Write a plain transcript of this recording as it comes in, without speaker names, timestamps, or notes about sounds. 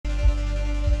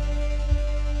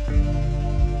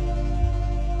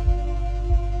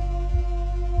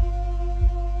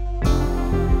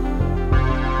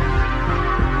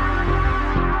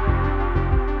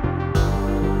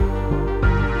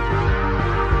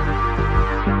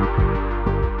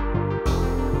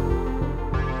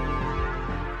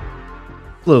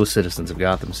Hello, citizens of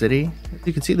Gotham City. As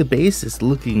you can see, the base is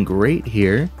looking great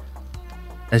here.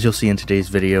 As you'll see in today's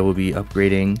video, we'll be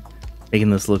upgrading,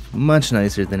 making this look much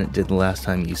nicer than it did the last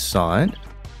time you saw it.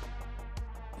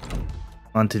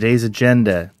 On today's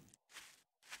agenda,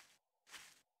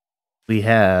 we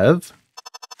have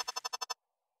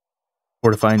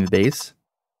fortifying the base,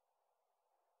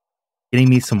 getting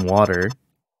me some water,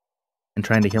 and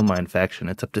trying to heal my infection.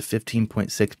 It's up to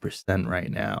 15.6%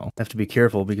 right now. I have to be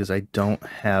careful because I don't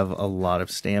have a lot of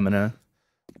stamina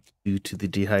due to the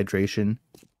dehydration.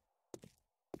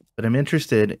 But I'm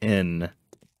interested in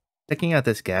checking out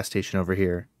this gas station over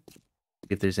here,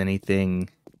 if there's anything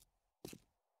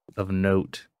of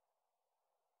note.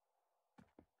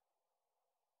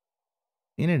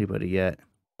 Seen anybody yet?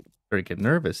 Started to get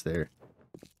nervous there.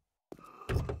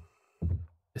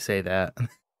 I say that,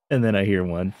 and then I hear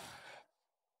one.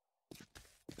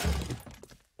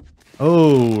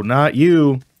 Oh, not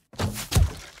you.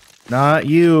 Not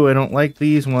you. I don't like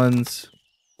these ones.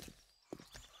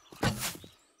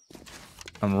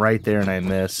 I'm right there and I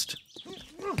missed.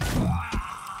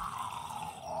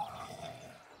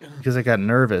 Because I got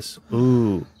nervous.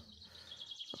 Ooh.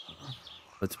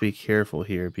 Let's be careful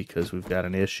here because we've got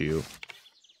an issue.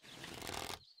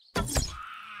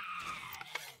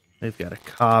 They've got a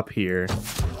cop here.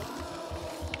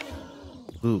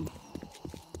 Ooh.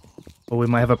 Oh, we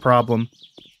might have a problem.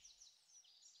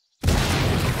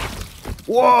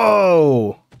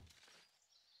 Whoa!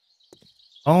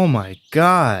 Oh my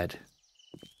god.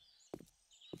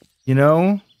 You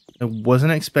know, I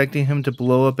wasn't expecting him to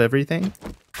blow up everything.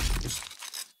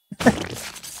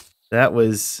 That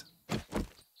was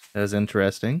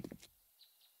interesting.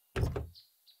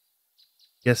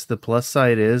 Yes, the plus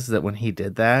side is that when he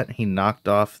did that, he knocked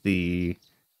off the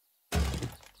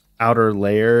outer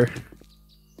layer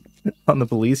on the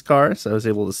police car, so I was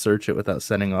able to search it without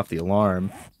setting off the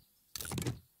alarm.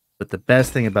 But the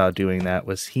best thing about doing that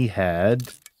was he had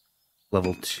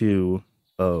level 2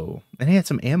 bow. And he had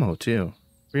some ammo too.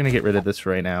 We're gonna get rid of this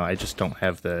right now. I just don't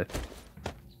have the...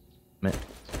 I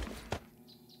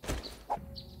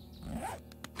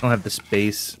don't have the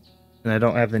space, and I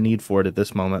don't have the need for it at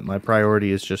this moment. My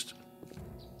priority is just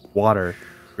water,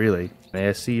 really. May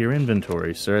I see your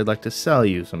inventory, sir? I'd like to sell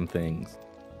you some things.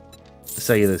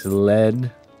 Sell you this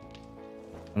lead.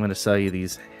 I'm going to sell you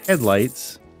these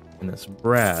headlights and this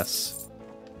brass.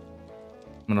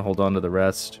 I'm going to hold on to the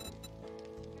rest.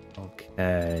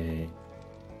 Okay.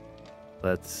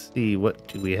 Let's see, what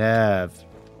do we have?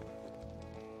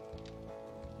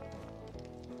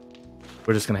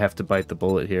 We're just going to have to bite the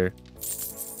bullet here.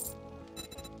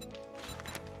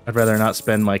 I'd rather not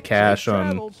spend my cash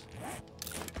on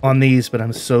these, but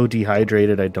I'm so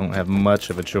dehydrated I don't have much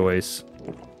of a choice.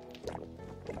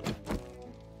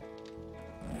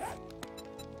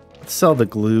 Sell the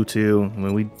glue too. I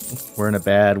mean, we're in a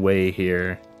bad way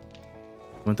here.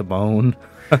 Want the bone?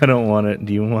 I don't want it.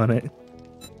 Do you want it?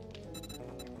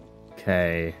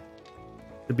 Okay.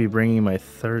 Could be bringing my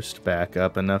thirst back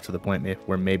up enough to the point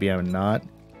where maybe I'm not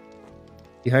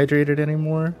dehydrated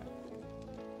anymore.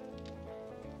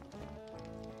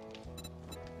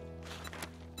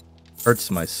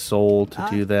 Hurts my soul to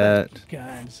do that.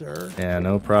 Kind, sir. Yeah,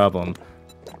 no problem.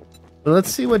 But let's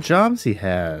see what jobs he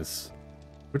has.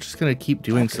 We're just gonna keep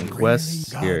doing some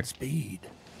quests here.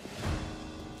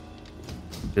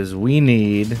 Because we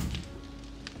need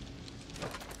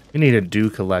a dew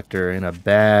collector in a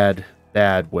bad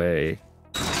way.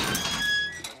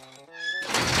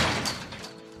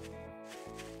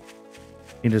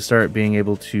 Need to start being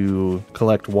able to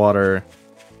collect water.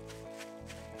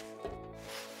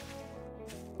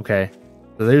 Okay,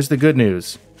 so there's the good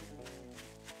news.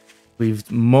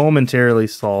 We've momentarily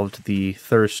solved the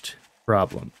thirst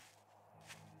problem.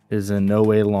 It is in no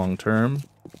way long term.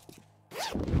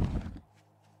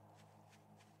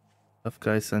 Tough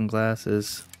guy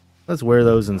sunglasses. Let's wear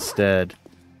those instead.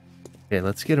 Okay,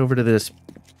 let's get over to this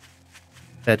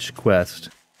fetch quest.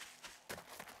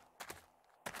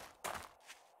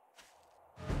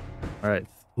 Alright.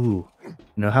 Ooh. You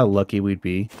know how lucky we'd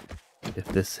be if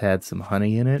this had some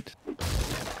honey in it?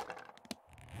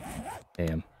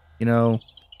 Damn. You know,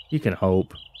 you can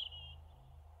hope.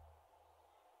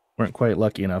 Weren't quite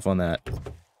lucky enough on that.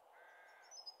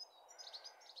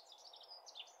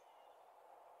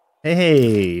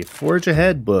 Hey, Forge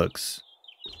Ahead books.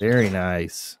 Very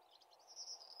nice.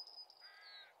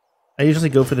 I usually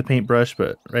go for the paintbrush,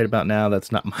 but right about now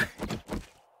that's not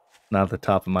at the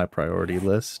top of my priority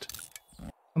list.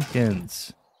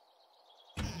 Pumpkins.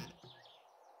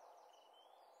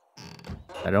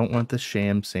 I don't want the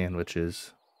sham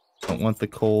sandwiches. Don't want the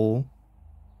coal.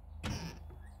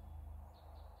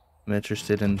 I'm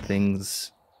interested in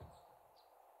things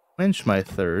quench my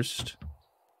thirst.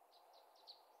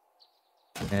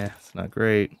 It's not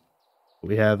great.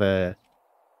 We have a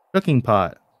cooking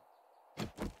pot.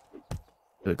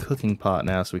 A cooking pot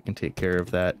now, so we can take care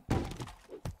of that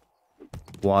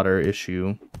water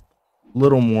issue a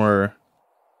little more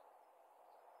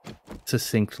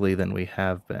succinctly than we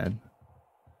have been.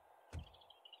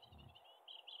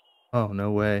 Oh,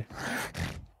 no way.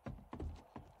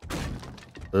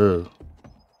 Ugh.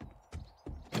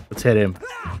 Let's hit him.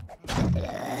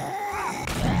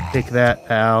 Take that,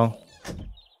 pal.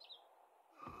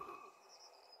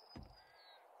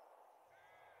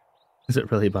 Is it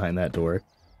really behind that door?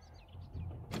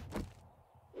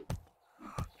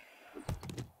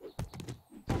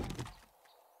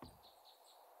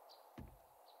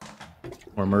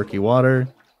 More murky water.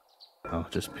 Oh,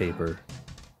 just paper.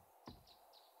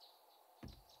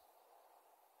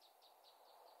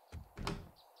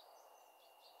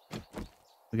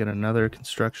 We got another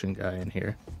construction guy in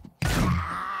here.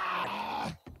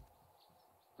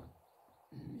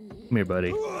 Come here,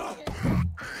 buddy.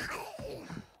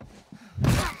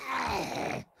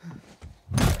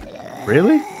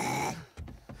 Really?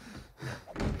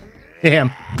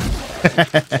 Damn.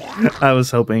 I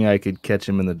was hoping I could catch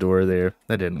him in the door there.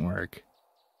 That didn't work.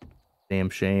 Damn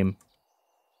shame.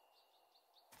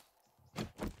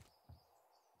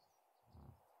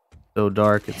 So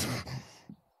dark, it's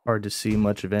hard to see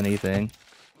much of anything.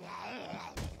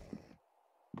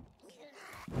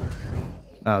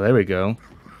 Oh, there we go.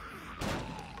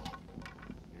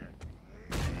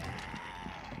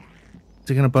 Is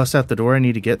he gonna bust out the door I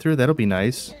need to get through? That'll be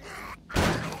nice.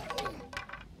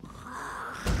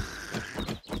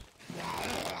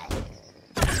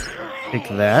 Take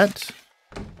that.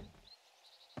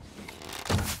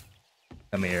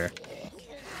 Come here.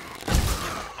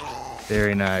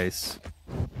 Very nice.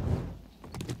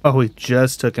 Oh, we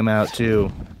just took him out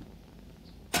too.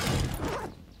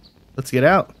 Let's get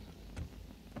out.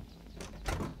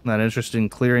 Not interested in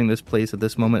clearing this place at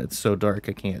this moment. It's so dark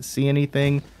I can't see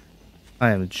anything. I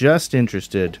am just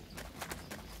interested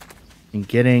in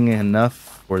getting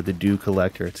enough for the dew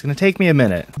collector. It's going to take me a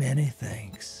minute. Many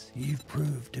thanks. You've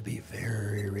proved to be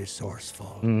very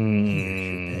resourceful. Here's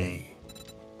your pay.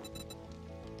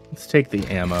 Let's take the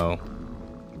ammo.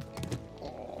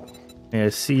 May I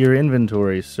see your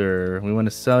inventory, sir? We want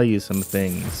to sell you some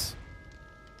things.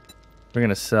 We're going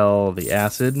to sell the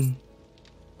acid.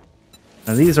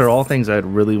 Now, these are all things I'd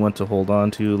really want to hold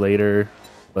on to later,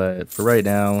 but for right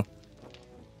now,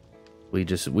 we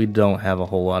don't have a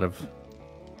whole lot of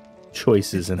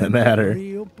choices in the matter.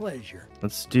 Real pleasure.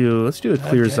 Let's do a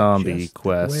clear zombie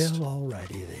quest. Well,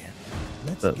 alrighty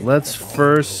then. But let's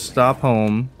first stop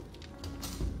home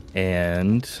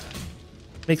and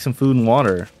make some food and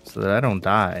water so that I don't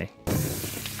die.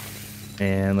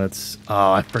 And let's...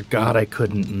 Oh, I forgot I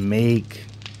couldn't make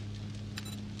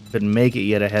it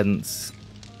yet. I hadn't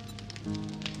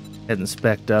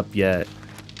spec'd up yet.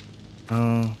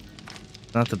 Oh,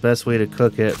 not the best way to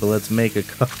cook it, but let's make a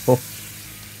couple.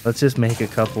 Let's just make a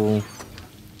couple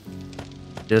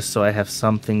just so I have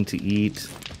something to eat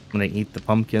when I eat the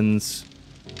pumpkins.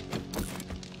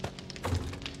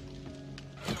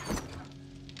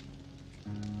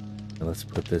 Let's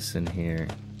put this in here.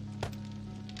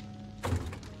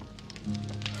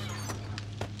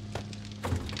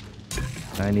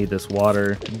 I need this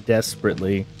water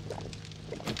desperately.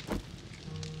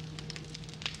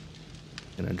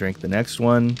 Gonna drink the next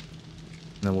one, and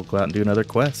then we'll go out and do another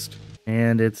quest.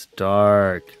 And it's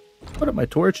dark. Put up my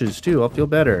torches too, I'll feel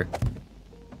better.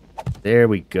 There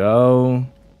we go.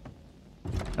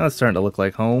 Now it's starting to look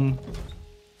like home.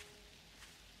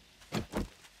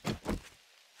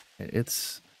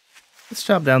 Let's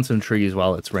chop down some trees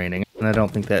while it's raining. And I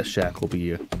don't think that shack will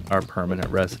be our permanent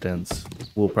residence.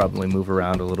 We'll probably move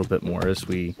around a little bit more as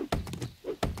we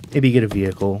maybe get a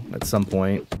vehicle at some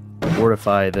point.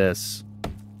 Fortify this.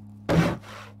 We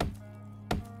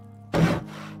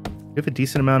have a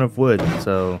decent amount of wood,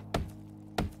 so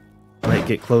I might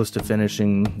get close to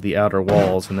finishing the outer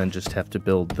walls and then just have to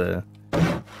build the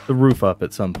roof up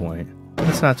at some point.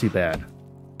 That's not too bad.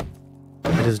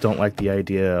 I just don't like the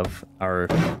idea of our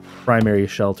primary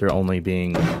shelter only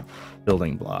being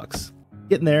building blocks.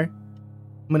 Getting there.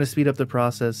 I'm going to speed up the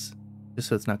process just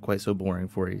so it's not quite so boring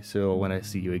for you. So when I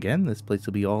see you again, this place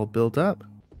will be all built up.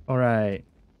 All right.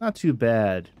 Not too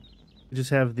bad. We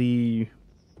just have the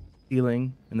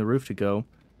ceiling and the roof to go.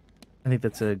 I think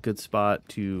that's a good spot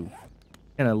to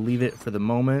kind of leave it for the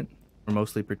moment. We're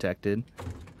mostly protected.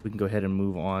 We can go ahead and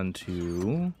move on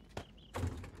to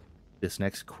this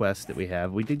next quest that we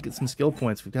have. We did get some skill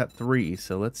points. We've got 3,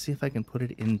 so let's see if I can put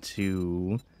it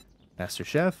into Master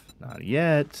Chef. Not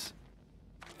yet.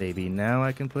 Maybe now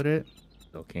I can put it.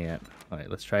 Still can't. All right,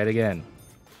 let's try it again.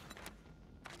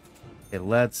 Okay,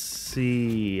 let's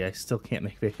see. I still can't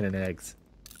make bacon and eggs.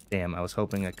 Damn, I was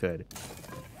hoping I could.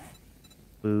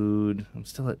 Food. I'm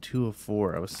still at 2 of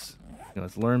 4. It's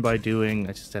learn by doing.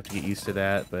 I just have to get used to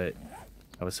that, but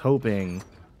I was hoping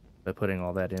by putting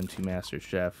all that into Master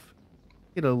Chef,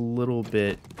 get a little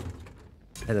bit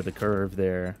ahead of the curve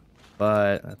there,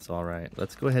 but that's all right.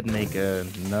 Let's go ahead and make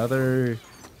another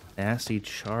nasty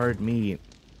charred meat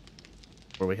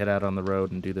before we head out on the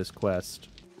road and do this quest.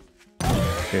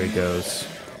 There he goes.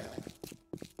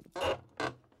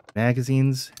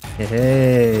 Magazines.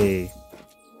 Hey!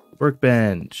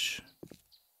 Workbench.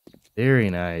 Very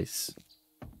nice.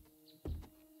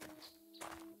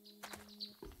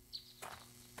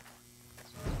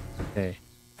 Okay.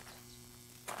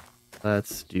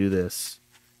 Let's do this.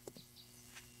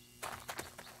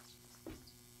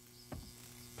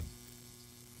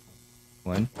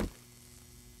 One.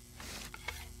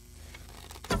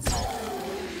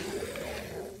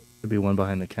 Could be one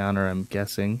behind the counter, I'm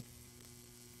guessing.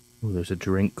 Ooh, there's a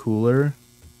drink cooler.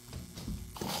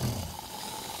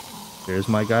 There's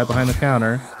my guy behind the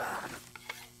counter.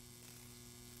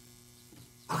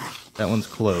 That one's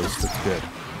closed. That's good.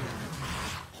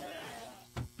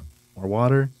 More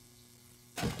water.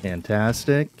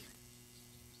 Fantastic.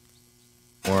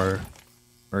 More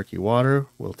murky water.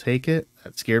 We'll take it.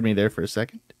 That scared me there for a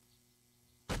second.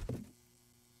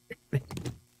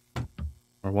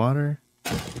 More water.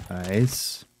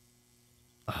 Nice.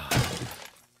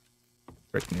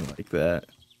 Frick me like that.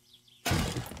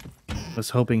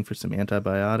 Was hoping for some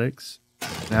antibiotics.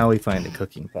 Now we find a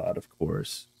cooking pot, of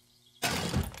course.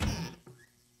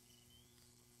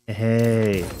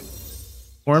 Hey.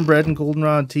 Cornbread and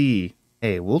goldenrod tea.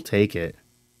 Hey, we'll take it.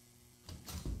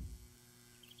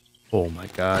 Oh my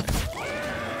god.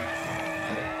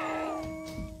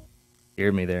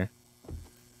 Scared me there.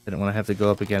 Didn't want to have to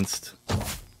go up against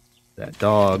that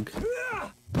dog.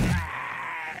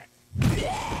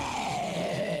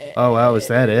 Oh wow, is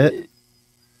that it?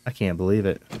 I can't believe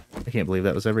it. I can't believe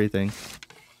that was everything.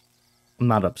 I'm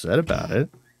not upset about it.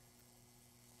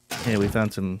 Hey, we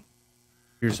found some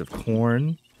ears of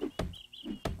corn.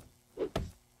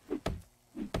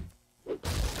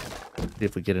 See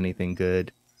if we get anything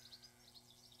good.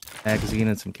 Magazine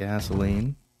and some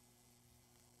gasoline.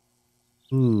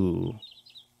 Ooh.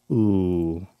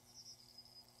 Ooh.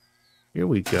 Here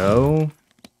we go.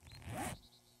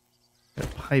 A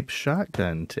pipe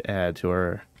shotgun to add to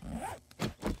our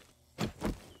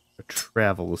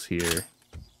travels here.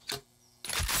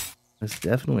 It's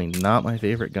definitely not my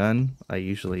favorite gun. I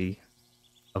usually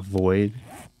avoid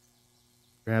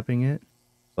grabbing it,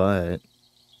 but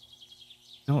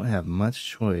don't have much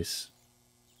choice.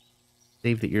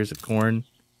 Save the ears of corn.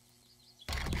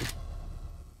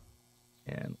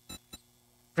 And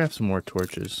grab some more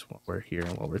torches while we're here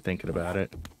and while we're thinking about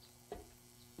it.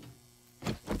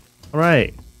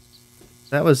 Alright.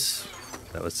 That was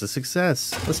a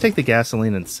success. Let's take the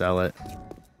gasoline and sell it.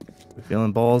 We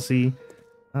feeling ballsy?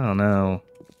 I don't know.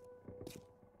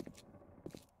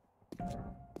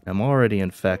 I'm already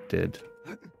infected.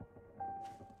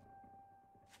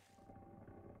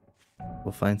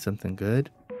 We'll find something good.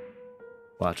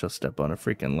 Watch, I'll step on a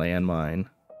freaking landmine.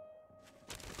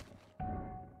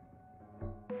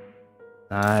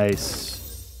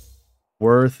 Nice.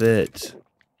 Worth it.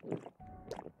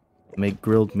 Make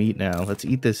grilled meat now. Let's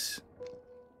eat this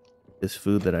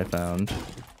food that I found.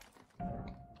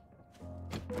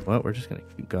 What? We're just gonna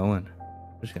keep going.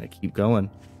 We're just gonna keep going.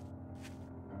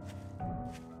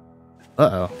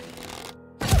 Uh-oh.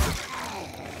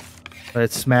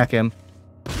 Let's smack him.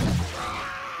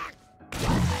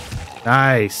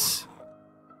 Nice.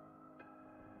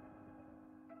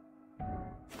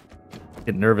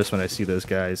 Get nervous when I see those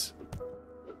guys.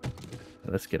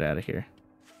 Let's get out of here.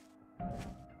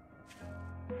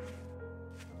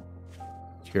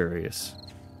 Curious.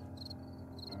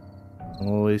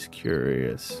 Always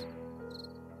curious.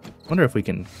 Wonder if we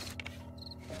can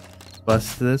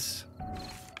bust this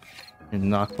and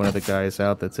knock one of the guys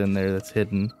out that's in there that's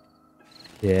hidden.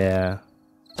 Yeah.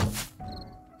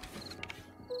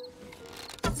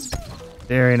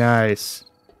 Very nice.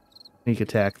 Sneak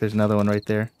attack. There's another one right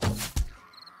there.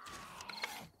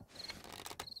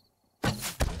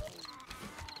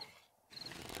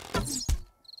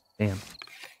 Damn.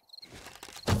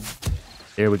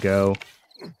 There we go.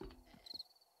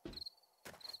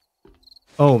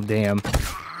 Oh, damn.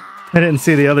 I didn't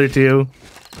see the other two.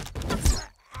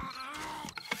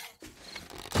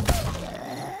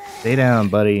 Stay down,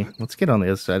 buddy. Let's get on the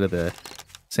other side of the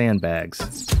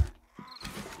sandbags.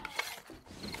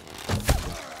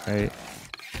 Right.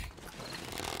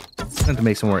 I have to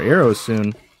make some more arrows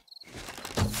soon.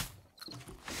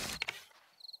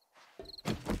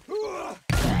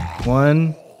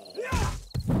 One.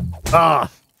 Ah!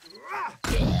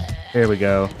 There we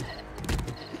go.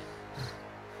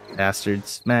 Bastard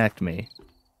smacked me.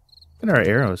 Get our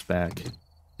arrows back.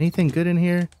 Anything good in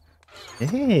here?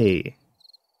 Hey!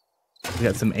 We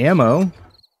got some ammo.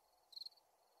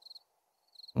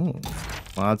 Oh,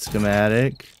 mod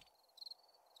schematic.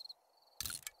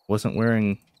 Wasn't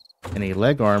wearing any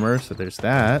leg armor, so there's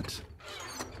that.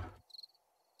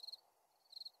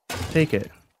 Take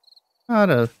it. Not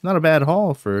a bad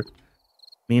haul for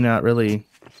me not really,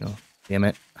 damn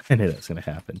it. I knew that was gonna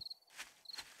happen.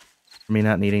 For me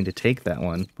not needing to take that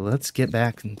one. But let's get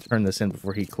back and turn this in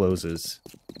before he closes.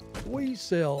 We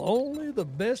sell only the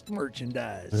best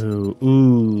merchandise.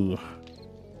 Ooh.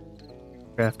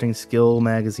 Crafting skill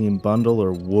magazine bundle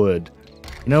or wood.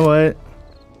 You know what?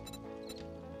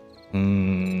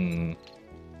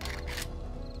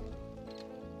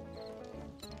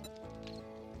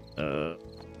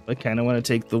 I kind of want to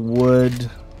take the wood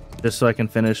just so I can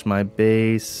finish my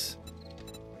base.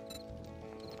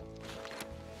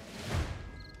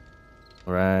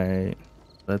 Right.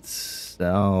 Let's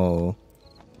sell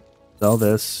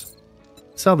this.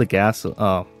 Sell the gas.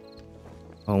 Oh,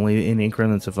 only in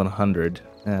increments of 100.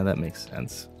 Yeah, that makes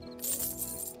sense.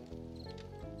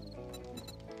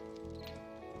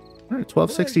 All right,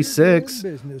 1266.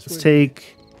 Let's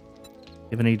take.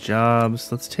 Have any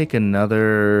jobs? Let's take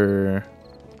another.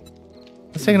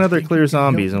 Let's take another clear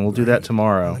zombies, and we'll do that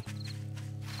tomorrow.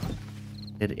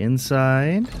 Get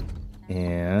inside,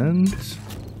 and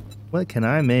what can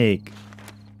I make?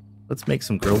 Let's make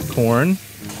some grilled corn,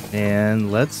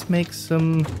 and let's make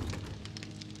some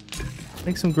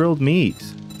grilled meat.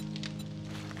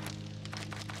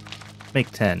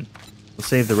 Make 10. We'll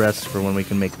save the rest for when we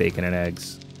can make bacon and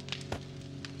eggs.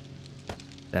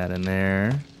 That in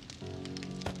there.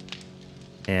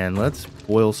 And let's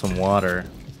boil some water.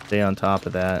 Stay on top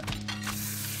of that.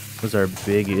 That was our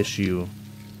big issue.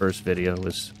 First video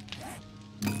was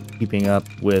keeping up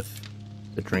with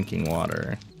the drinking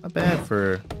water. Not bad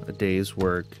for a day's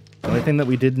work. The only thing that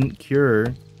we didn't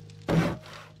cure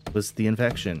was the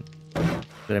infection.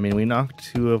 But I mean, we knocked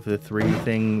 2 of the 3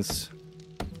 things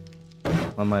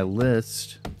on my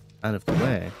list out of the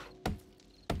way.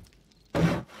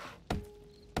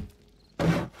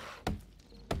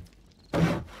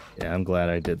 Yeah, I'm glad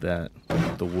I did that.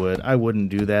 The wood. I wouldn't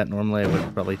do that. Normally I would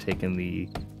have probably taken the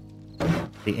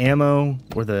ammo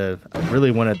or I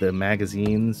really wanted the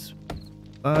magazines,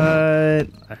 but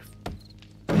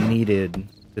I needed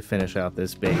to finish out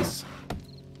this base.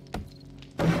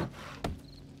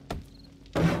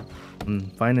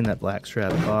 Finding that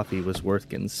blackstrap coffee was worth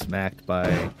getting smacked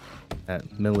by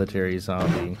that military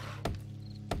zombie.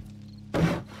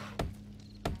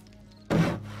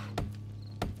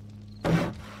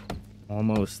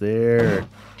 Almost there.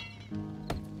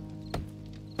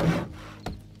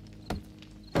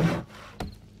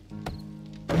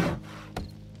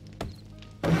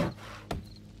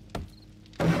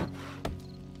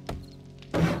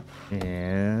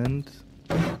 And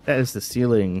that is the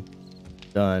ceiling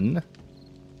done.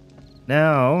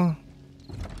 Now,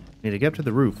 need to get up to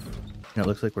the roof. It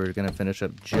looks like we're going to finish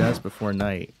up just before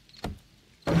night.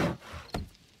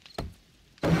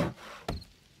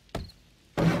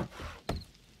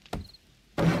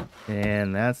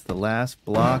 And that's the last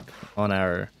block on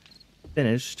our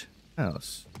finished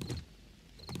house.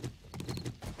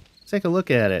 Let's take a look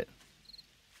at it.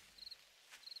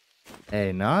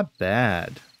 Hey, not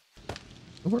bad.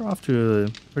 We're off to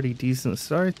a pretty decent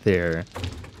start there.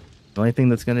 The only thing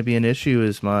that's going to be an issue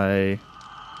is there's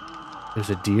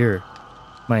a deer.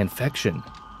 My infection.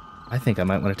 I think I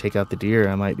might want to take out the deer.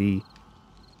 I might be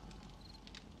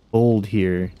bold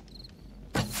here.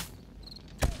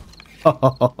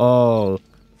 Oh,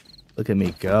 look at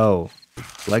me go.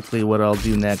 Likely what I'll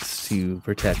do next to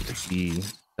protect the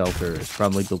shelter is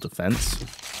probably build a fence.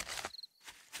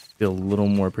 Feel a little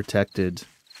more protected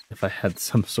if I had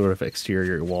some sort of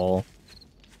exterior wall.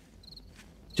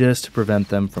 Just to prevent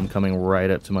them from coming right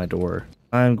up to my door.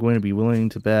 I'm going to be willing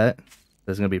to bet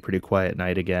there's going to be a pretty quiet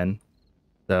night again.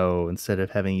 So instead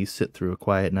of having you sit through a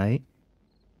quiet night,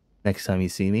 next time you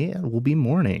see me, it will be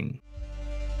morning.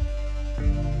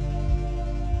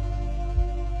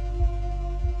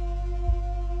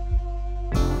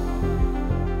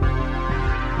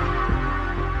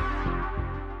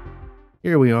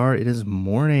 Here we are. It is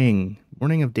morning.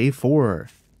 Morning of day 4.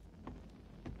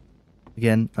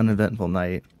 Again, uneventful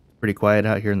night. Pretty quiet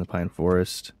out here in the pine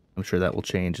forest. I'm sure that will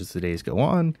change as the days go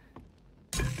on.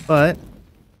 But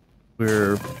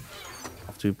we're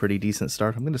off to a pretty decent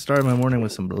start. I'm going to start my morning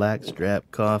with some blackstrap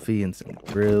coffee and some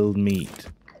grilled meat.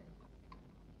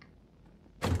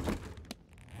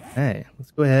 Hey, let's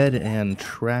go ahead and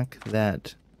track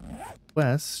that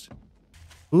quest.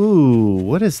 Ooh,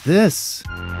 what is this?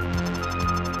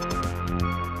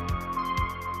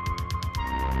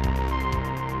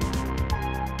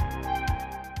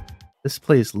 This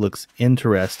place looks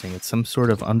interesting. It's some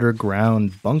sort of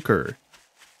underground bunker.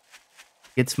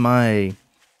 It's my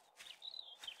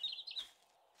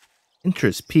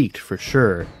interest piqued for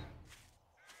sure.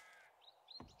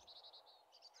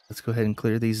 Let's go ahead and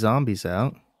clear these zombies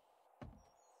out.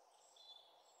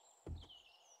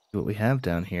 See what we have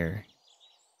down here.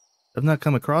 I've not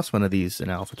come across one of these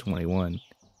in Alpha 21.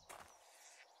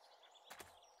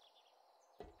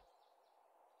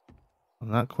 I'm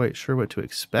not quite sure what to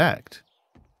expect.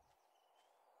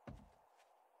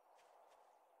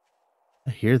 I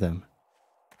hear them.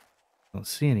 I don't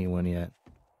see anyone yet.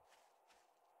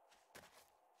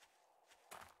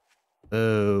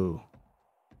 Oh.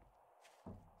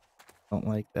 Don't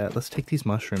like that. Let's take these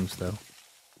mushrooms, though.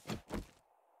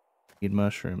 Need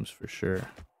mushrooms for sure.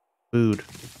 Food.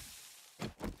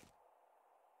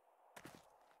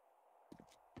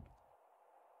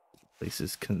 Place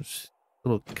is a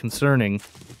little concerning.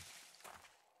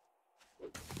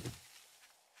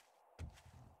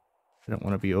 I don't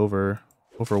want to be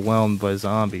overwhelmed by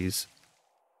zombies.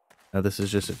 Now this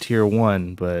is just a tier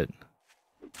 1, but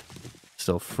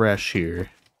still fresh here.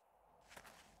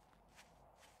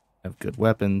 Have good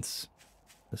weapons.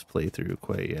 This playthrough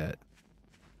quite yet.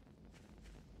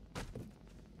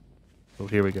 Oh,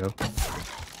 here we go.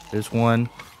 There's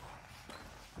one.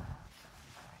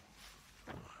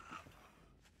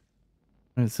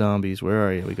 Zombies, where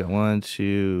are you? We got 1,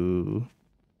 2,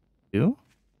 2?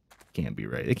 Can't be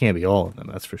right. It can't be all of them,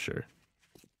 that's for sure.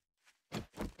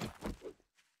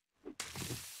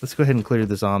 Let's go ahead and clear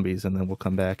the zombies, and then we'll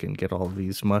come back and get all of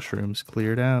these mushrooms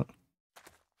cleared out.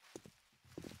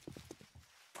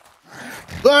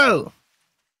 Whoa!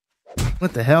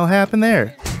 What the hell happened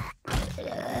there?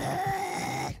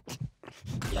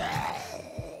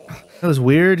 That was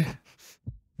weird.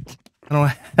 I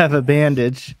don't have a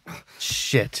bandage.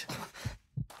 Shit.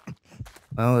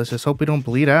 Well, let's just hope we don't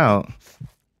bleed out.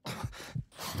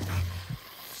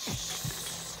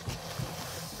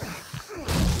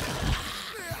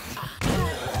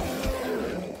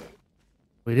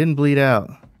 We didn't bleed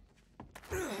out.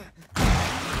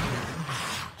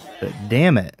 But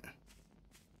damn it.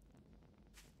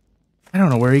 I don't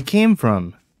know where he came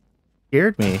from.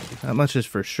 Scared me. That much is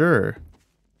for sure.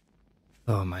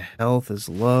 Oh, my health is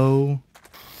low.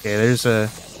 Okay, there's a...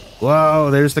 Whoa,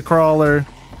 there's the crawler.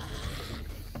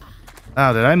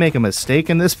 Wow, did I make a mistake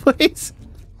in this place?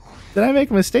 Did I make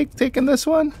a mistake taking this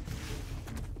one?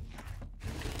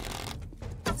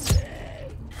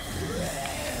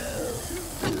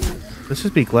 Let's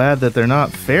just be glad that they're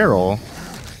not feral.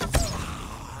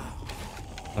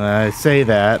 I say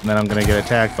that, and then I'm gonna get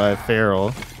attacked by a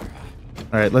feral.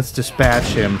 Alright, let's dispatch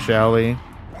him, shall we?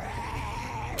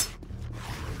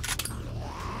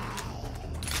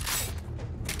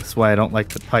 That's why I don't like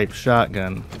the pipe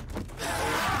shotgun.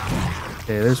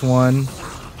 Okay, there's one.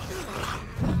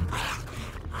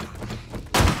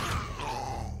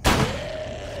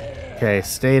 Okay,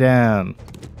 stay down.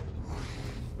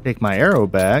 Take my arrow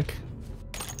back.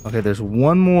 Okay, there's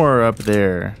one more up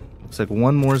there. Looks like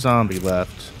one more zombie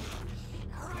left.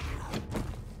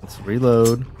 Let's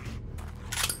reload.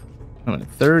 I'm at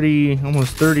 30,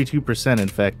 almost 32%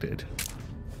 infected.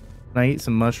 Can I eat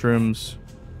some mushrooms?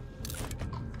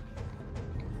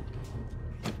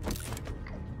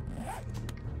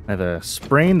 I have a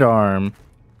sprained arm.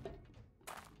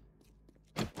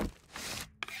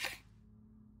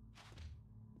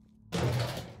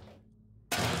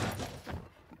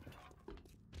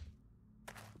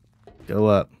 Go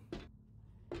up.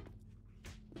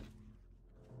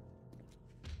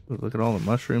 Ooh, look at all the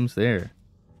mushrooms there.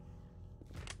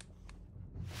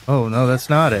 Oh, no, that's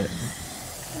not it.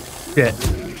 Shit.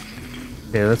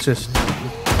 Okay, let's just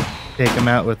take him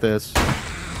out with this.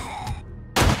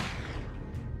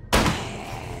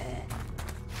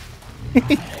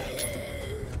 Okay,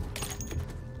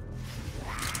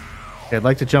 I'd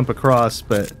like to jump across,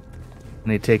 but I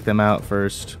need to take them out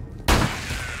first.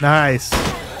 Nice.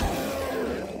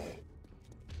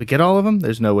 We get all of them?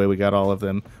 There's no way we got all of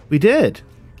them. We did.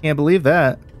 Can't believe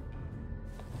that.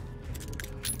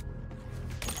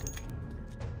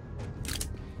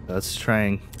 Let's try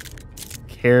and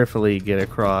carefully get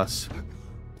across.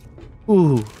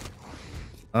 Ooh.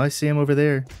 Oh, I see him over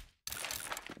there.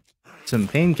 Some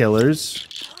painkillers.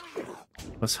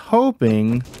 Was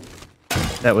hoping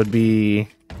that would be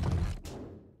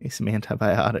some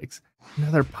antibiotics.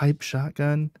 Another pipe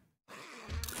shotgun.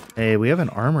 Hey, we have an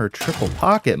armor triple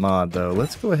pocket mod though.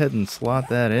 Let's go ahead and slot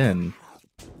that in.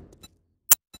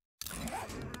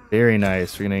 Very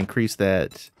nice. We're gonna increase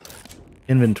that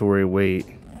inventory weight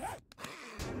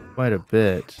quite a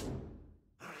bit.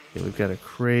 Okay, we've got a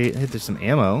crate. Hey, there's some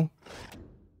ammo.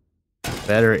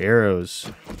 Better arrows.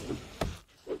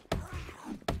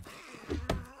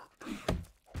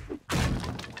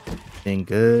 Being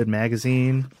good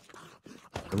magazine.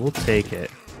 We'll take it.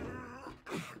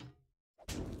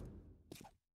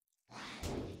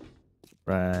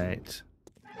 Right.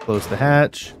 Close the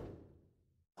hatch.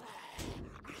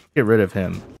 Get rid of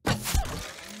him.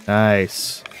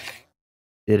 Nice.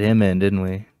 Did him in, didn't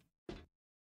we?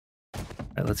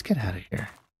 Alright, let's get out of here.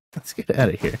 Let's get out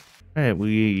of here. Alright,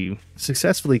 we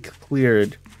successfully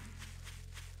cleared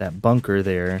that bunker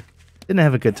there. Didn't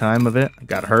have a good time of it.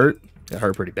 Got hurt. Got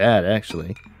hurt pretty bad,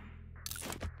 actually.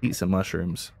 Eat some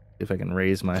mushrooms. See if I can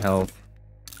raise my health.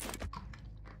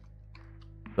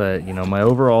 But, you know,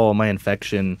 my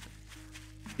infection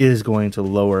is going to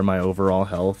lower my overall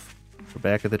health. We're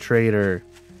back at the trader.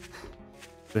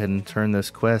 Go ahead and turn this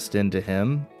quest into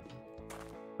him.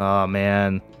 Oh,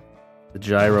 man. The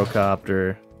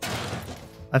gyrocopter.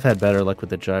 I've had better luck with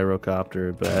the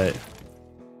gyrocopter, but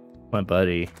my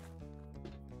buddy.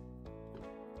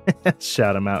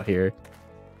 Shout him out here.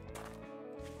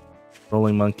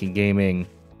 Rolling Monkey Gaming.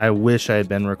 I wish I had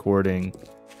been recording.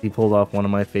 He pulled off one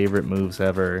of my favorite moves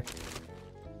ever.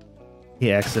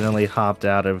 He accidentally hopped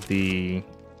out of the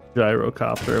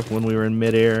gyrocopter when we were in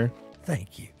midair.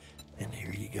 Thank you. And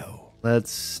here you go.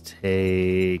 Let's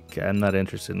take... I'm not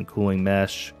interested in cooling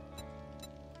mesh.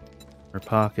 Or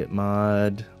pocket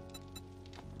mod.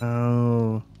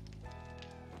 Oh.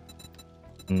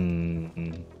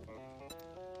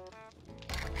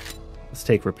 Let's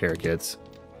take repair kits.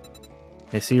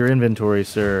 I see your inventory,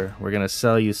 sir. We're gonna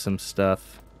sell you some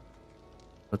stuff.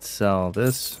 Let's sell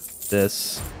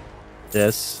this.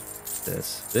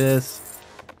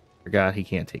 Forgot he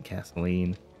can't take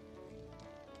gasoline.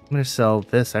 I'm gonna sell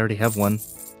this. I already have one.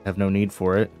 Have no need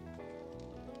for it.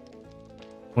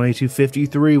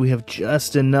 2253. We have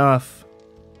just enough.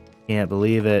 Can't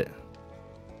believe it.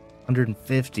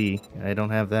 150. I don't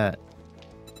have that.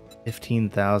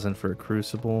 15,000 for a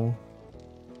crucible.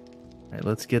 Alright,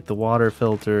 let's get the water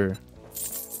filter.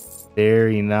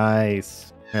 Very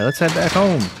nice. Alright, let's head back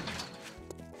home.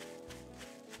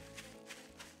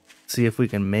 See if we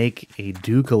can make a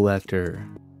dew collector.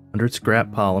 100 scrap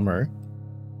polymer.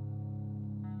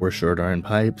 4 short iron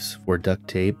pipes. 4 duct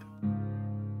tape.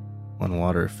 1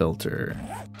 water filter.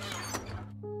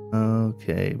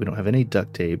 Okay, we don't have any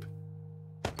duct tape.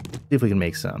 See if we can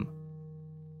make some.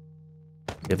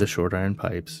 We have the short iron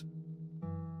pipes.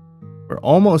 We're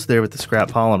almost there with the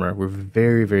scrap polymer. We're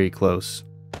very, very close.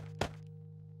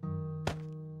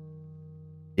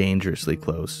 Dangerously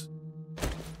close.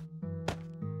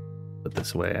 Put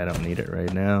this away. I don't need it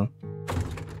right now.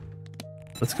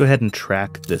 Let's go ahead and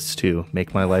track this too.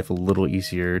 Make my life a little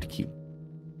easier to keep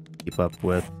up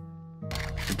with.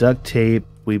 Duct tape.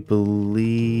 I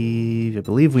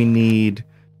believe we need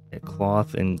a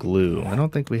cloth and glue. I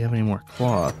don't think we have any more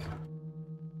cloth.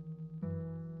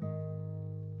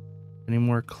 Any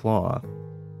more cloth?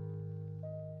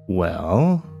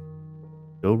 Well,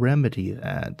 go remedy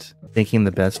that. Thinking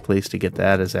the best place to get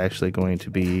that is actually going to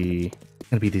be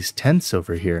these tents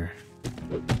over here.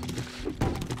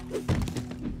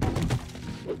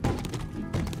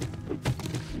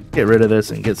 Get rid of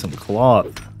this and get some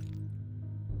cloth.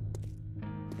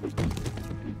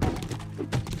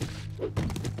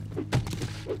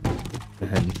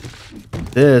 And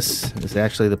this is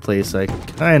actually the place I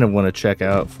kind of want to check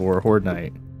out for Horde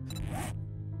Night.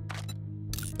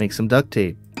 Make some duct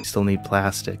tape. Still need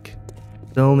plastic.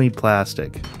 Still need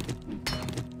plastic.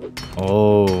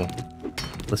 Oh,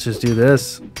 let's just do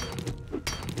this.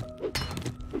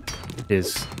 It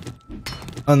is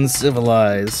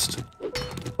uncivilized,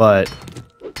 but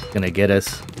gonna get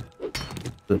us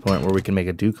to the point where we can make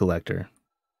a dew collector.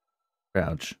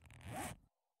 Crouch.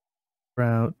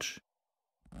 Crouch.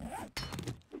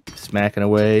 Smacking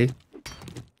away.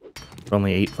 We're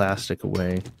only 8 plastic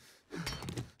away.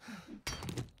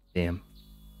 Damn.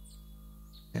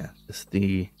 Yeah, just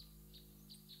the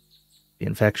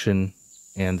infection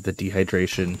and the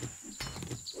dehydration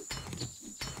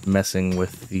messing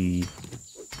with the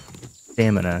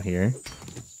stamina here.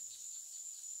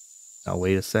 I'll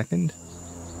wait a second.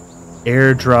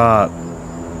 Airdrop.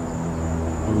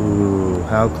 Ooh.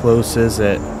 How close is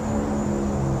it?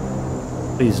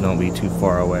 Please don't be too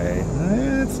far away.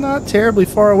 It's not terribly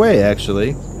far away,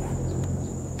 actually.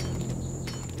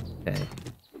 Okay.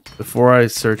 Before I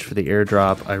search for the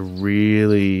airdrop, I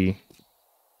really...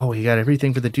 Oh, we got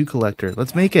everything for the dew collector.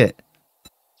 Let's make it.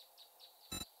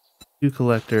 Dew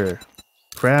collector.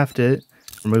 Craft it.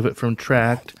 Remove it from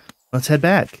tracked. Let's head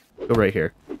back. Go right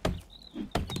here.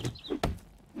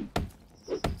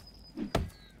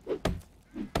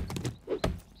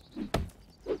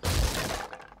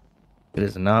 It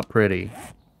is not pretty,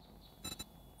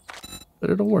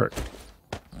 but it'll work.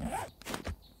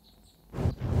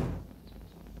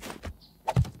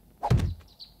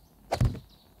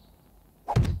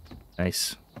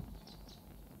 Nice.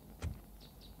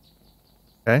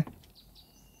 Okay.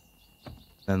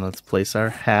 Then let's place our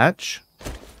hatch.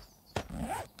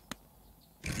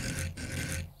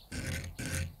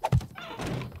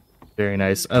 Very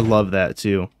nice. I love that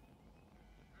too.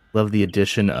 Love the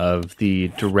addition of the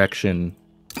direction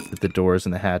with the doors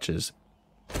and the hatches.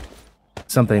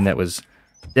 Something that was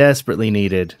desperately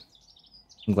needed.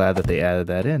 I'm glad that they added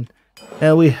that in.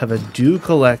 Now we have a dew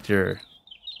collector.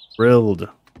 Thrilled.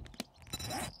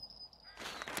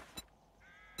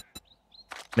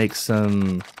 Make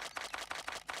some...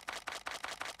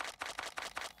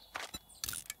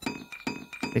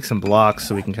 Make some blocks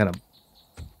so we can kind of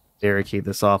barricade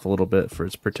this off a little bit for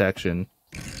its protection.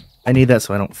 I need that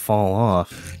so I don't fall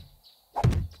off.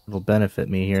 It'll benefit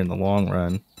me here in the long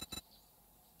run.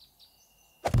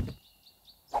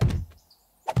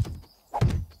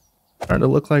 Starting to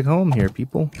look like home here,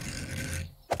 people.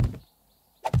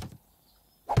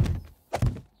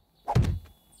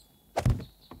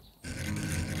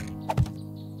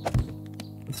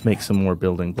 Let's make some more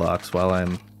building blocks while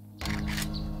I'm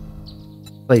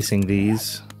placing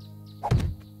these.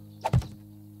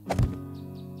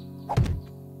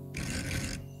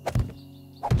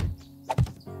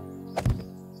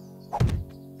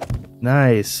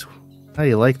 Nice. How do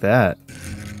you like that?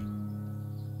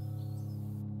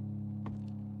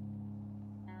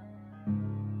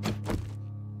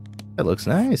 That looks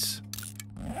nice.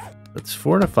 Let's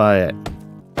fortify it.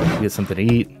 Get something to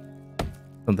eat,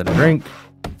 something to drink.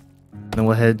 Then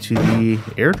we'll head to the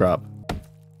airdrop.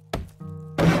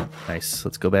 Nice.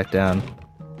 Let's go back down.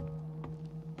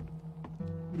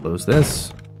 Close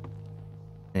this.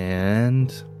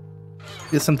 And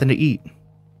get something to eat.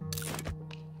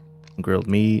 Some grilled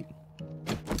meat.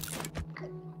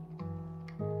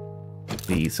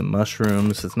 Eat some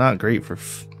mushrooms. It's not great for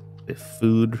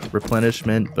food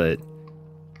replenishment, but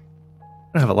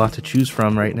I don't have a lot to choose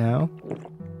from right now.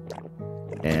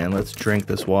 And let's drink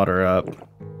this water up.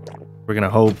 We're gonna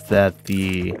hope that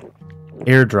the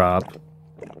airdrop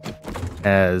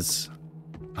has...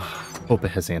 hope it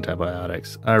has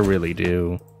antibiotics. I really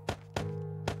do.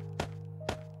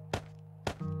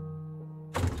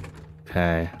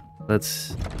 Okay,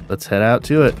 let's head out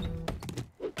to it.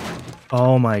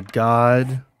 Oh my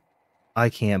god. I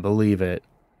can't believe it.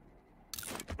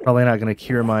 Probably not gonna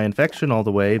cure my infection all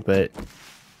the way, but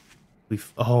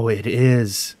oh, it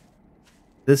is.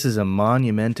 This is a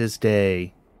monumentous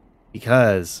day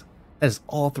because that is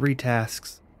all 3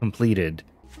 tasks completed.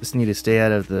 Just need to stay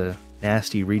out of the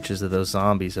nasty reaches of those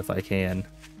zombies if I can.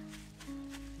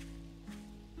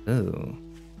 Oh,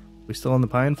 we still in the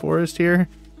pine forest here?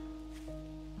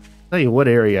 Tell you what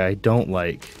area I don't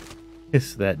like.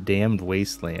 It's that damned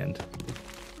wasteland.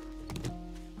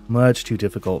 Much too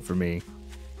difficult for me.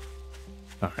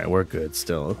 Alright, we're good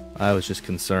still. I was just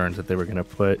concerned that they were going to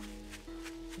put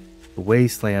the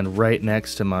wasteland right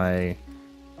next to my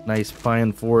nice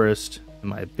pine forest and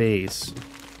my base.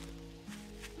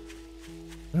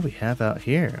 What do we have out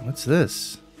here? What's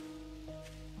this?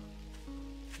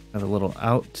 Have a little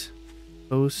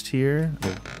outpost here. We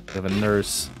have a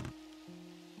nurse.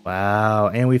 Wow,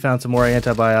 and we found some more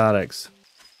antibiotics.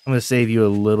 I'm going to save you a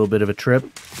little bit of a trip,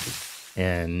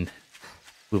 and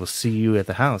we will see you at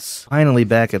the house. Finally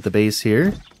back at the base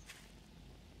here.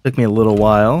 Took me a little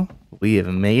while. We have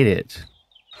made it.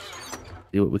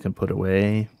 See what we can put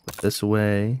away. Put this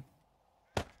away.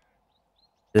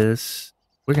 This.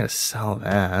 We're going to sell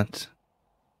that.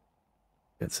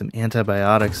 Got some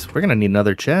antibiotics. We're going to need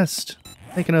another chest.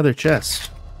 Make another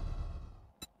chest.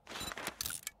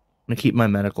 I'm going to keep my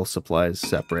medical supplies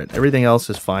separate. Everything else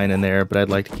is fine in there, but I'd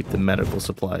like to keep the medical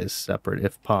supplies separate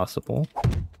if possible.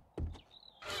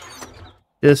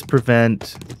 Just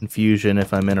prevent confusion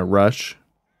if I'm in a rush.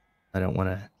 I don't want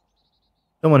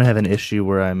to have an issue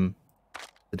where I'm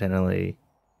accidentally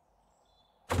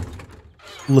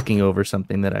looking over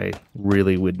something that I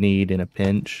really would need in a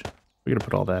pinch. We're going to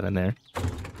put all that in there.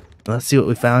 Let's see what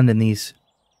we found in these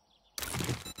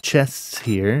chests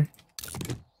here.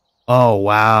 Oh,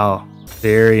 wow.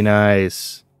 Very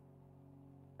nice.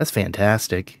 That's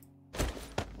fantastic.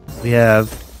 We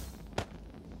have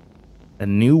a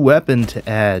new weapon to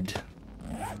add.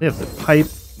 We have the pipe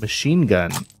machine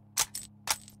gun.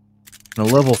 And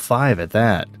a level 5 at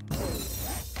that.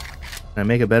 Can I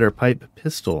make a better pipe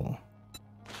pistol?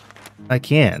 I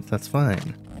can't. That's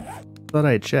fine. Thought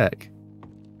I'd check.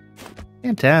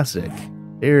 Fantastic.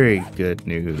 Very good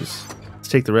news. Let's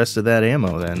take the rest of that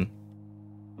ammo then.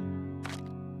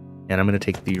 And I'm going to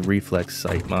take the reflex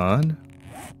sight mod.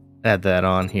 Add that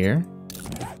on here.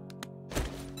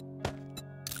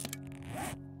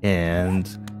 And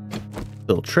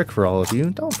little trick for all of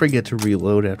you. Don't forget to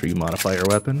reload after you modify your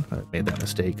weapon. I've made that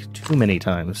mistake too many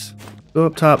times. Go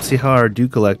up top, see how our dew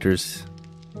collector's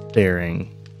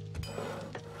faring.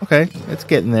 Okay, it's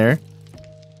getting there.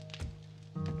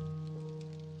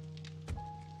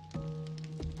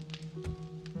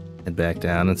 Head back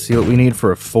down and see what we need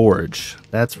for a forge.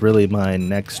 That's really my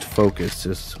next focus,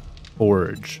 is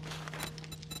forge.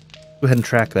 Go ahead and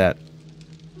track that.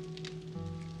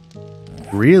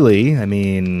 Really? I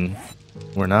mean,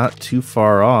 we're not too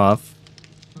far off.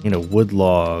 You know, wood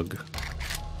log.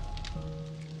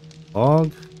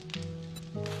 Log?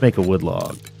 Make a wood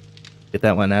log. Get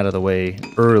that one out of the way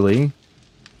early.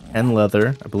 10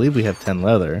 leather. I believe we have 10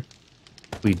 leather.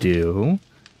 We do.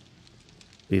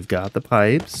 We've got the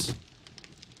pipes.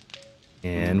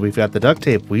 And we've got the duct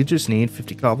tape. We just need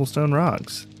 50 cobblestone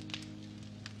rocks.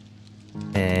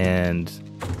 And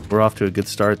we're off to a good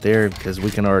start there because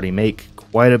we can already make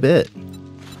quite a bit.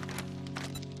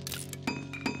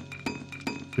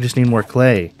 We just need more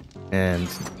clay. And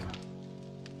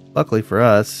luckily for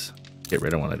us, get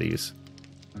rid of one of these.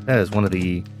 That is one of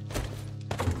the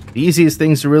easiest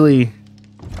things to really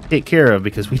take care of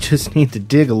because we just need to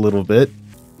dig a little bit.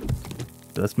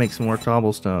 So let's make some more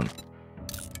cobblestone.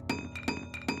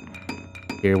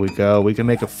 Here we go. We can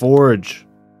make a forge.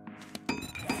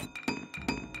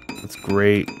 That's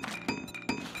great.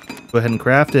 Go ahead and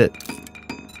craft it.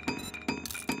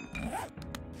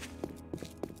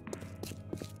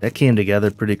 That came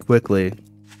together pretty quickly.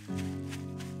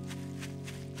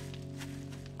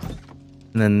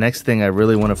 And then the next thing I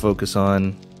really want to focus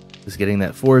on is getting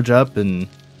that forge up and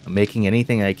making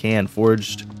anything I can.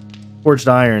 Forged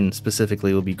iron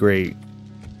specifically will be great.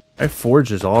 My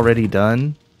forge is already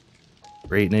done.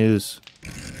 Great news.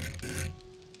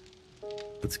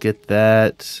 Let's get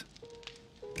that.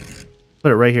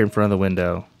 Put it right here in front of the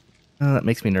window. Oh, that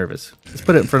makes me nervous. Let's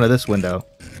put it in front of this window.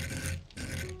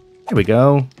 There we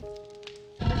go.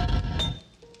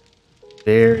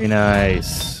 Very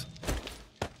nice.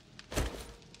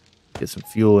 Get some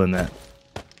fuel in that.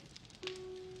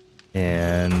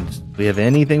 And we have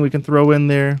anything we can throw in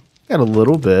there? Got a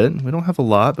little bit. We don't have a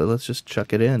lot, but let's just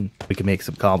chuck it in. We can make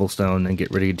some cobblestone and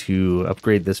get ready to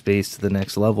upgrade this base to the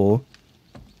next level.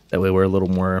 That way we're a little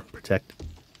more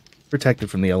protected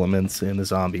from the elements and the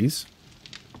zombies.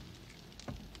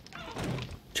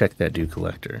 Check that dew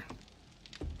collector.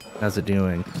 How's it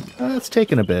doing? It's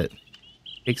taking a bit.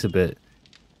 Takes a bit.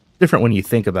 Different when you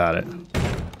think about it.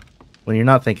 When you're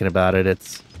not thinking about it,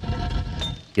 it's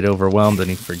get overwhelmed and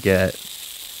you forget.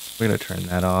 We're going to turn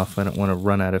that off. I don't want to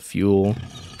run out of fuel.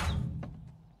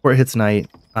 Before it hits night,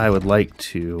 I would like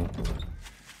to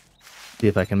see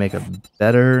if I can make a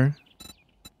better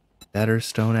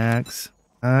stone axe.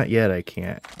 Not yet, I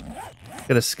can't.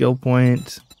 Got a skill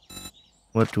point.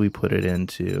 What do we put it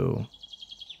into?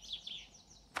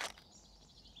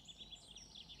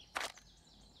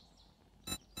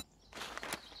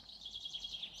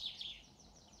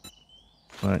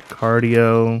 What,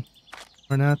 cardio?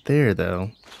 We're not there,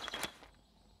 though.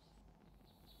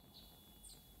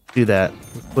 Do that.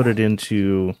 Let's put it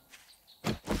into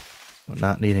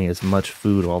not needing as much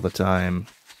food all the time.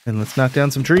 And let's knock down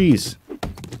some trees.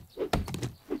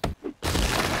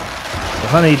 The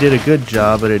honey did a good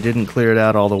job, but it didn't clear it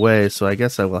out all the way, so I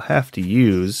guess I will have to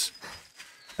use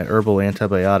my herbal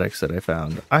antibiotics that I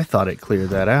found. I thought it cleared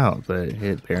that out, but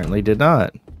it apparently did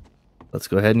not. Let's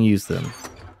go ahead and use them.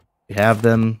 We have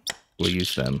them, we'll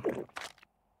use them.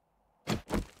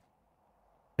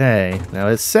 Okay, now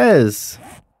it says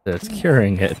that it's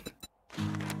curing it.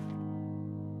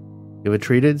 If it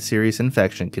treated serious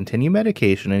infection, continue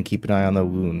medication and keep an eye on the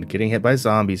wound. Getting hit by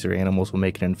zombies or animals will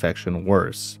make an infection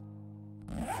worse.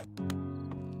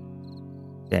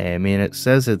 Okay, I mean, it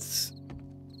says it's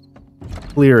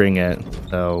clearing it,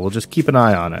 so we'll just keep an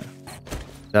eye on it.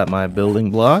 Got my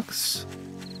building blocks.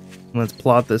 Let's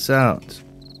plot this out.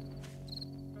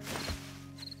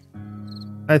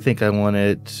 I think I want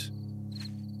it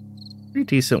pretty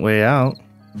decent way out.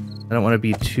 I don't want to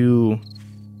be too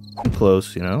Too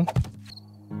close, you know.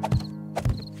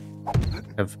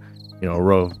 Have, you know, a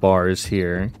row of bars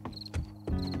here.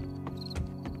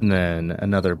 And then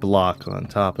another block on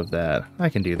top of that. I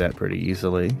can do that pretty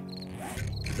easily.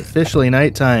 It's officially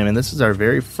nighttime, and this is our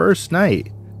very first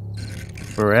night.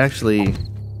 We're actually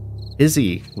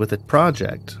busy with a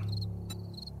project.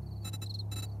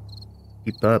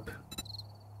 Keep up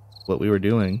what we were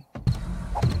doing.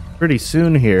 Pretty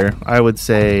soon here, I would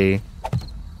say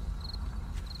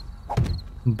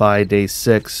by day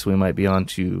 6, we might be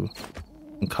onto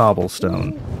some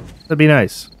cobblestone. That'd be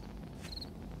nice.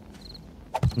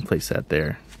 Place that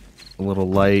there. A little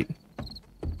light.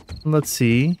 Let's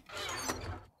see.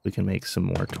 We can make some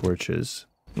more torches.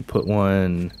 We'll put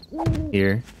one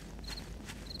here.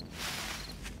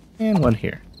 And one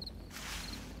here.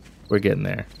 We're getting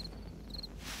there.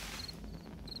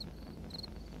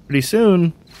 Pretty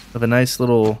soon, we'll have a nice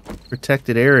little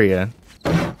protected area.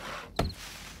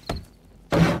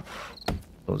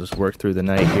 We'll just work through the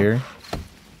night here.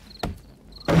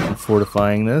 And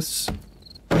fortifying this.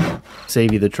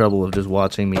 Save you the trouble of just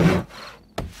watching me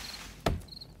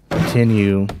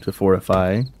continue to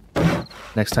fortify.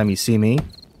 Next time you see me,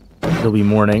 it'll be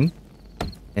morning,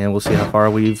 and we'll see how far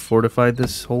we've fortified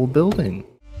this whole building.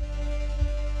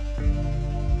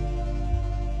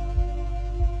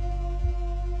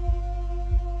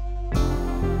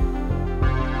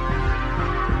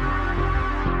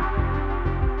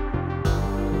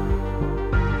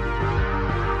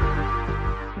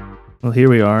 Well, here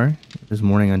we are. This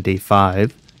morning on day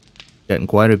 5. Getting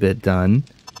quite a bit done.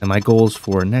 And my goals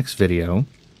for next video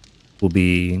will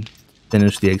be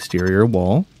finish the exterior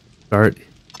wall, start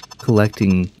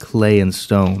collecting clay and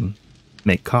stone,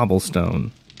 make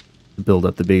cobblestone to build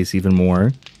up the base even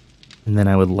more. And then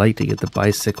I would like to get the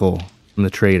bicycle from the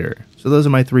trader. So those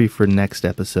are my 3 for next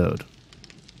episode.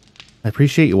 I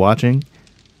appreciate you watching.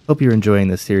 Hope you're enjoying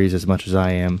this series as much as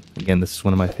I am. Again, this is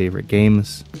one of my favorite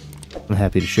games. I'm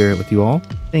happy to share it with you all.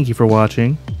 Thank you for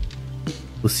watching.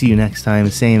 We'll see you next time,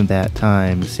 same bat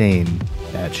time, same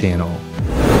bat channel.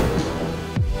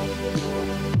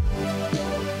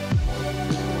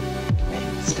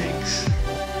 It stinks.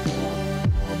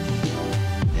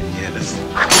 And yet it's...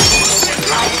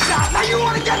 Now you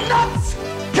want to get nuts?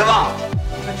 Come on!